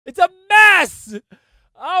It's a mess.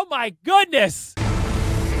 Oh, my goodness.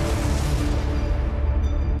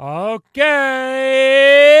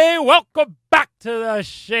 Okay, welcome back to the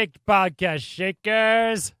Shake Podcast,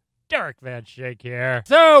 Shakers. Derek Van Shake here.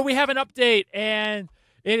 So we have an update, and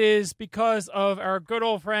it is because of our good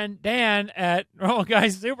old friend Dan at Normal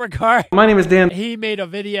Guys Supercar. My name is Dan. He made a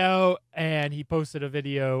video, and he posted a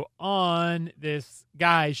video on this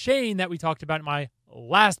guy, Shane, that we talked about in my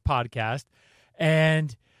last podcast.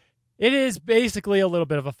 And it is basically a little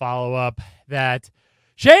bit of a follow-up that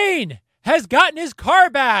Shane has gotten his car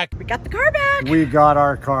back. We got the car back. We got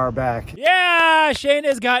our car back. Yeah, Shane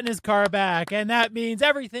has gotten his car back, and that means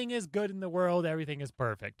everything is good in the world. Everything is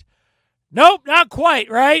perfect. Nope, not quite,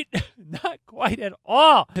 right? Not quite at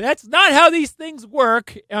all. That's not how these things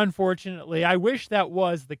work, unfortunately. I wish that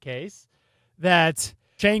was the case, that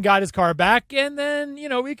Shane got his car back, and then,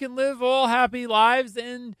 we can live all happy lives,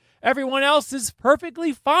 and everyone else is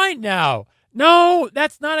perfectly fine now. No,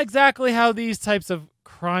 that's not exactly how these types of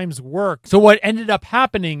crimes work. So what ended up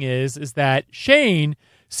happening is that Shane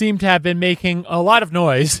seemed to have been making a lot of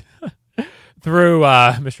noise through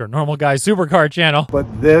Mr. Normal Guy Supercar channel.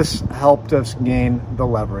 But this helped us gain the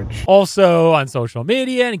leverage. Also on social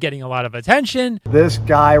media and getting a lot of attention. This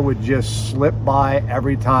guy would just slip by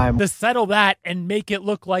every time. To settle that and make it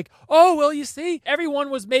look like, oh, well, you see,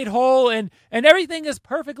 everyone was made whole and everything is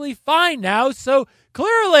perfectly fine now. So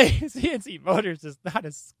clearly, CNC Motors is not a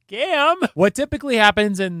scam. What typically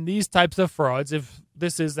happens in these types of frauds, if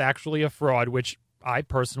this is actually a fraud, which I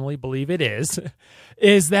personally believe it is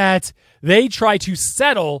that they try to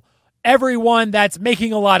settle everyone that's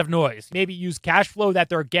making a lot of noise. Maybe use cash flow that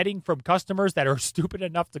they're getting from customers that are stupid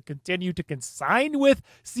enough to continue to consign with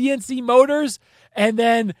CNC Motors, and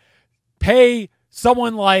then pay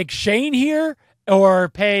someone like Shane here, or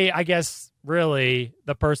pay, I guess, really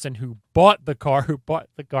the person who bought the car,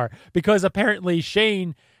 because apparently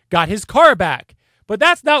Shane got his car back. But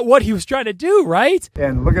that's not what he was trying to do, right?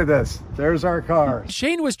 And look at this. There's our car.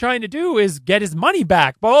 Shane was trying to do is get his money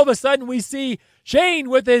back. But all of a sudden we see Shane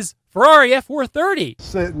with his Ferrari F430.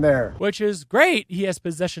 Sitting there. Which is great. He has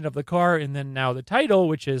possession of the car and then now the title,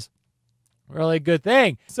 which is really a good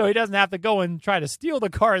thing. So he doesn't have to go and try to steal the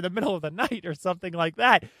car in the middle of the night or something like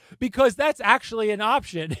that. Because that's actually an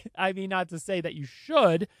option. I mean, not to say that you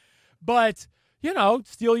should, but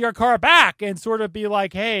steal your car back and sort of be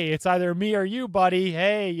like, hey, it's either me or you, buddy.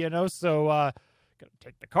 Hey, so gonna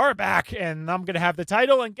take the car back and I'm gonna have the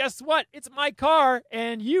title. And guess what? It's my car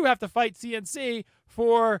and you have to fight CNC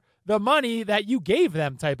for the money that you gave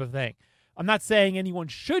them, type of thing. I'm not saying anyone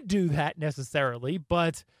should do that necessarily,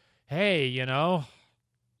 but hey,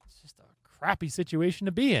 it's just a crappy situation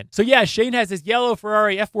to be in. So yeah, Shane has his yellow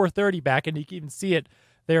Ferrari F430 back, and you can even see it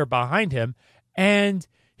there behind him. And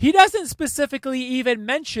he doesn't specifically even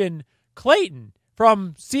mention Clayton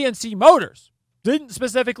from CNC Motors. Didn't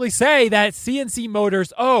specifically say that CNC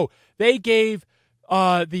Motors, they gave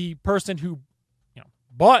the person who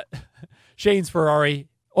bought Shane's Ferrari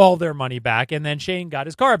all their money back, and then Shane got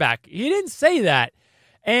his car back. He didn't say that.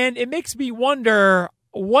 And it makes me wonder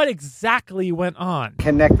what exactly went on.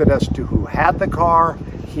 Connected us to who had the car.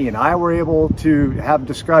 He and I were able to have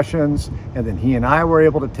discussions, and then he and I were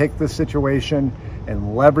able to take the situation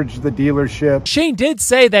and leverage the dealership. Shane did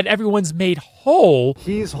say that everyone's made whole.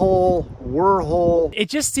 He's whole. We're whole. It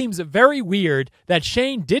just seems very weird that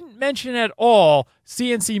Shane didn't mention at all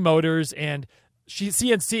CNC Motors and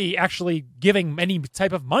CNC actually giving any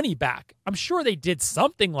type of money back. I'm sure they did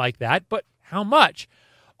something like that, but how much?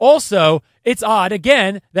 Also, it's odd,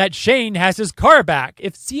 again, that Shane has his car back.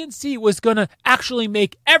 If CNC was going to actually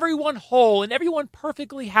make everyone whole and everyone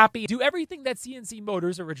perfectly happy, do everything that CNC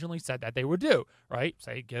Motors originally said that they would do, right?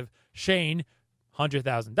 Say, give Shane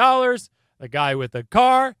 $100,000. The guy with the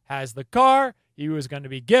car has the car. He was going to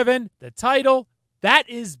be given the title. That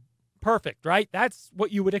is perfect, right? That's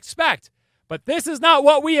what you would expect. But this is not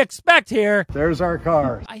what we expect here. There's our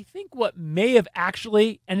car. I think what may have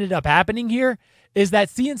actually ended up happening here is that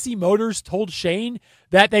CNC Motors told Shane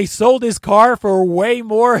that they sold his car for way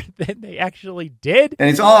more than they actually did. And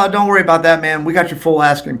he's, don't worry about that, man. We got your full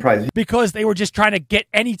asking price. Because they were just trying to get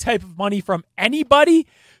any type of money from anybody.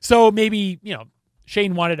 So maybe,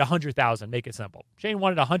 Shane wanted $100,000, make it simple. Shane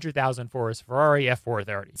wanted $100,000 for his Ferrari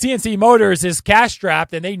F430. CNC Motors is cash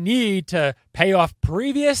strapped and they need to pay off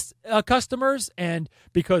previous customers, and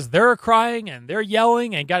because they're crying and they're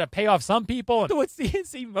yelling and got to pay off some people. And what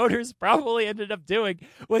CNC Motors probably ended up doing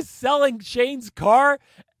was selling Shane's car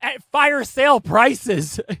at fire sale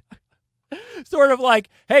prices. Sort of like,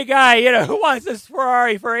 hey, guy, who wants this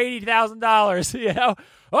Ferrari for $80,000?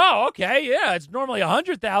 Oh, okay, yeah, it's normally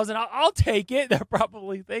 $100,000. I'll take it. They're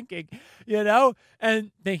probably thinking,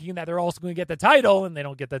 and thinking that they're also going to get the title, and they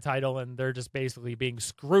don't get the title, and they're just basically being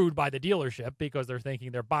screwed by the dealership because they're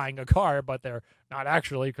thinking they're buying a car, but they're not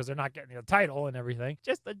actually because they're not getting the title and everything.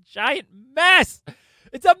 Just a giant mess.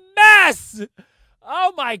 It's a mess.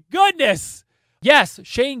 Oh, my goodness. Yes,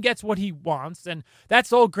 Shane gets what he wants, and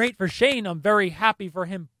that's all great for Shane. I'm very happy for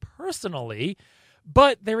him personally,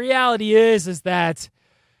 but the reality is that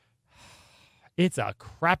it's a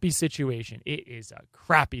crappy situation. It is a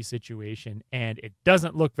crappy situation, and it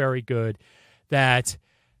doesn't look very good that,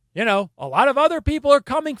 a lot of other people are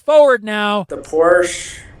coming forward now. The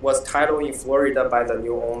Porsche was titled in Florida by the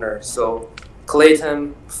new owner, so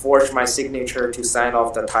Clayton forged my signature to sign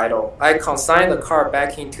off the title. I consigned the car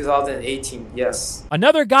back in 2018, yes.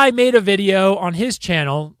 Another guy made a video on his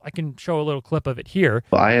channel. I can show a little clip of it here.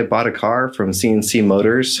 I had bought a car from CNC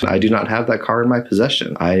Motors. I do not have that car in my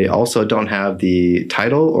possession. I also don't have the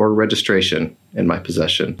title or registration in my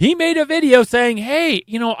possession. He made a video saying, hey,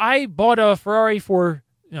 I bought a Ferrari for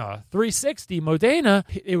 360 Modena.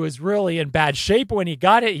 It was really in bad shape when he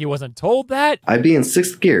got it. He wasn't told that. I'd be in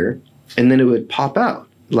sixth gear, and then it would pop out,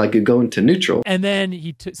 like it'd go into neutral. And then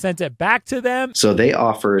he sent it back to them. So they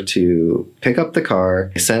offer to pick up the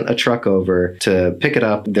car, sent a truck over to pick it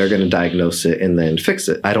up. They're going to diagnose it and then fix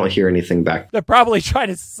it. I don't hear anything back. They're probably trying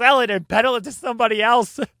to sell it and peddle it to somebody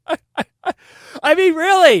else. I mean,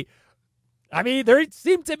 really? There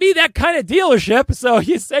seemed to be that kind of dealership. So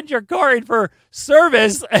you send your car in for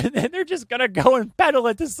service, and then they're just going to go and peddle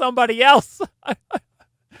it to somebody else.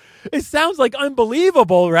 It sounds like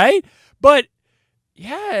unbelievable, right? But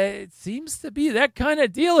yeah, it seems to be that kind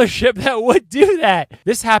of dealership that would do that.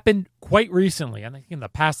 This happened quite recently, I think in the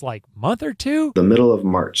past month or two. The middle of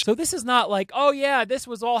March. So this is not like, oh yeah, this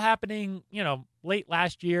was all happening, late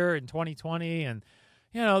last year in 2020, and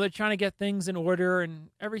they're trying to get things in order and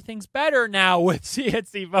everything's better now with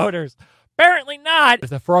CNC Motors. Apparently not. If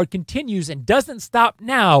the fraud continues and doesn't stop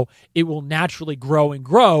now, it will naturally grow and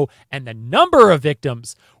grow, and the number of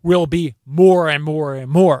victims will be more and more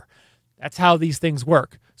and more. That's how these things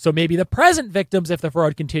work. So maybe the present victims, if the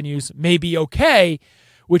fraud continues, may be okay,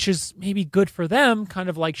 which is maybe good for them, kind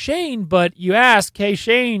of like Shane. But you ask, hey,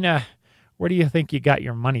 Shane, where do you think you got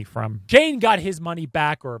your money from? Shane got his money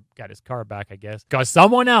back, or got his car back, I guess, because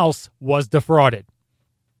someone else was defrauded.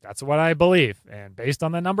 That's what I believe. And based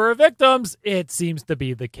on the number of victims, it seems to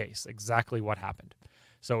be the case. Exactly what happened.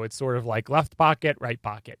 So it's sort of like left pocket, right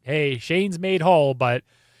pocket. Hey, Shane's made whole, but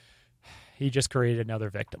he just created another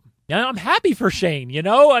victim. Yeah, I'm happy for Shane,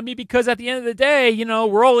 because at the end of the day,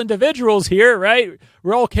 we're all individuals here, right?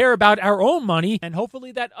 We all care about our own money, and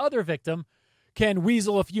hopefully that other victim can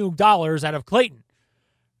weasel a few dollars out of Clayton,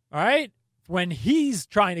 all right? When he's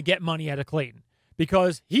trying to get money out of Clayton.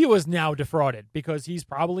 Because he was now defrauded, because he's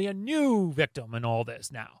probably a new victim in all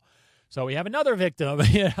this now. So we have another victim,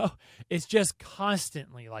 It's just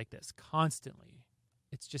constantly like this, constantly.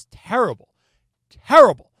 It's just terrible,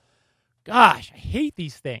 terrible. Gosh, I hate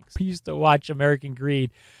these things. I used to watch American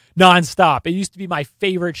Greed nonstop. It used to be my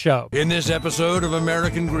favorite show. In this episode of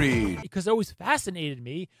American Greed. Because it always fascinated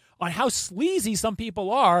me on how sleazy some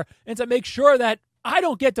people are, and to make sure that I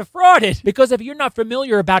don't get defrauded. Because if you're not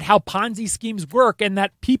familiar about how Ponzi schemes work and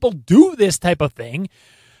that people do this type of thing,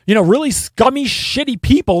 really scummy, shitty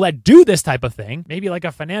people that do this type of thing, maybe like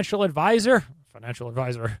a financial advisor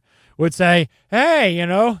would say,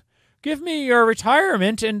 hey, give me your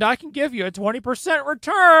retirement and I can give you a 20%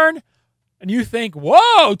 return. And you think,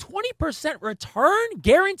 whoa, 20% return?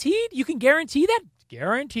 Guaranteed? You can guarantee that?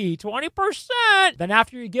 Guarantee 20%. Then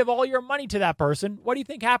after you give all your money to that person, what do you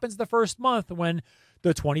think happens the first month when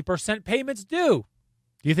the 20% payments due?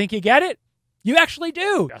 Do you think you get it? You actually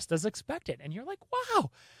do, just as expected. And you're like, wow,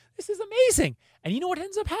 this is amazing. And you know what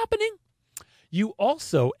ends up happening? You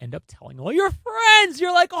also end up telling all your friends.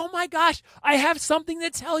 You're like, oh my gosh, I have something to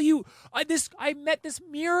tell you. I met this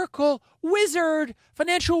miracle wizard,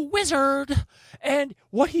 financial wizard. And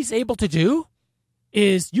what he's able to do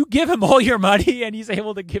is you give him all your money and he's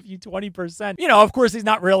able to give you 20%. Of course, he's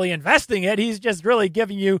not really investing it. He's just really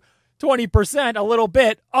giving you 20%, a little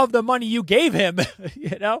bit of the money you gave him,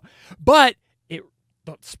 But it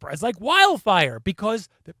spreads like wildfire because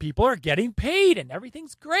the people are getting paid and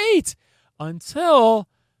everything's great until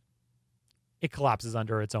it collapses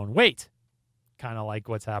under its own weight. Kind of like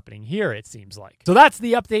what's happening here, it seems like. So that's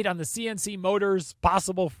the update on the CNC Motors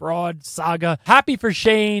possible fraud saga. Happy for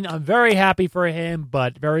Shane. I'm very happy for him,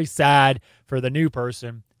 but very sad for the new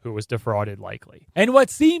person who was defrauded likely. And what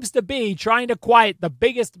seems to be trying to quiet the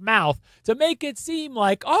biggest mouth to make it seem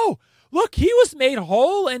like, oh, look, he was made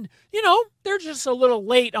whole and, they're just a little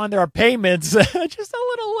late on their payments. Just a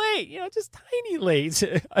little late, just tiny late.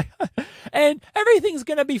 And everything's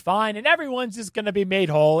going to be fine and everyone's just going to be made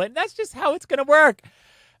whole. And that's just how it's going to work.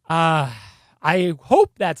 I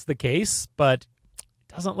hope that's the case, but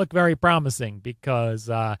it doesn't look very promising because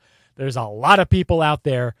there's a lot of people out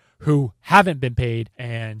there who haven't been paid,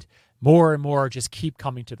 and more just keep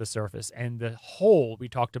coming to the surface. And the hole we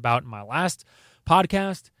talked about in my last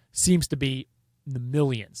podcast seems to be the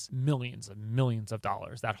millions of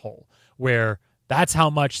dollars, that hole, where that's how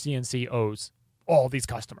much CNC owes all these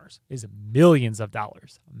customers, is millions of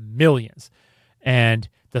dollars, millions. And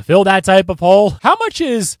to fill that type of hole, how much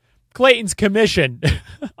is Clayton's commission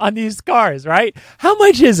on these cars, right? How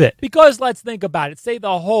much is it? Because let's think about it. Say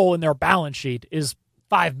the hole in their balance sheet is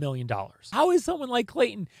 $5 million. How is someone like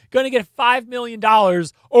Clayton going to get $5 million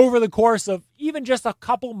over the course of even just a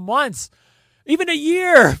couple months, even a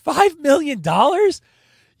year? $5 million?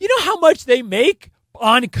 You know how much they make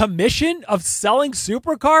on commission of selling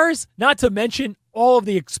supercars? Not to mention all of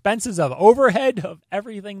the expenses of overhead of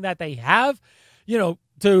everything that they have,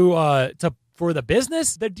 for the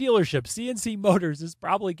business. The dealership, CNC Motors, is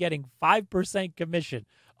probably getting 5% commission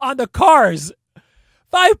on the cars.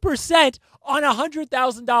 5% on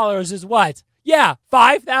 $100,000 is what? Yeah,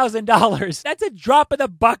 $5,000. That's a drop in the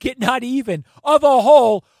bucket, not even, of a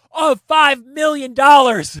hole of $5 million.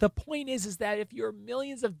 The point is that if you're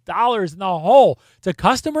millions of dollars in the hole to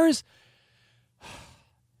customers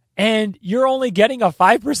and you're only getting a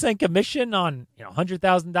 5% commission on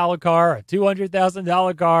 $100,000 car, a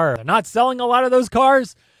 $200,000 car, or not selling a lot of those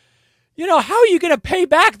cars, how are you going to pay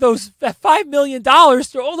back those $5 million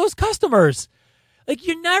to all those customers? Like,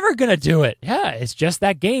 you're never going to do it. Yeah, it's just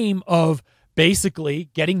that game of basically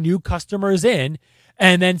getting new customers in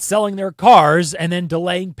and then selling their cars and then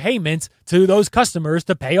delaying payments to those customers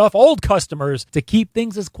to pay off old customers to keep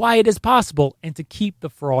things as quiet as possible and to keep the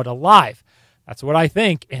fraud alive. That's what I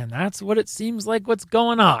think, and that's what it seems like what's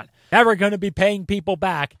going on. Never going to be paying people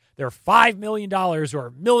back their $5 million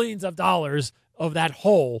or millions of dollars of that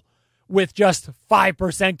hole with just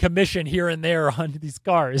 5% commission here and there on these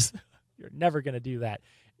cars. You're never going to do that.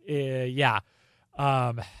 It's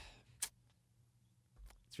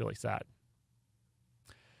really sad.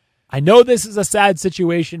 I know this is a sad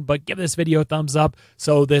situation, but give this video a thumbs up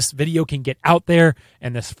so this video can get out there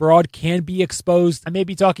and this fraud can be exposed. I may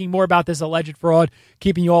be talking more about this alleged fraud,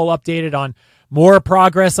 keeping you all updated on more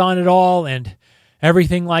progress on it all and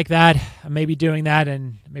everything like that. I may be doing that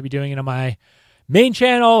and maybe doing it on my main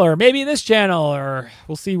channel or maybe this channel, or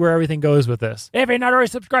we'll see where everything goes with this. If you're not already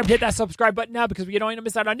subscribed, hit that subscribe button now because we don't want to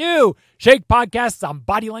miss out on new Shake podcasts on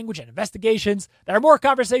body language and investigations that are more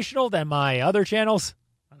conversational than my other channels.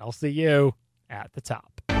 And I'll see you at the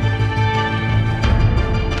top.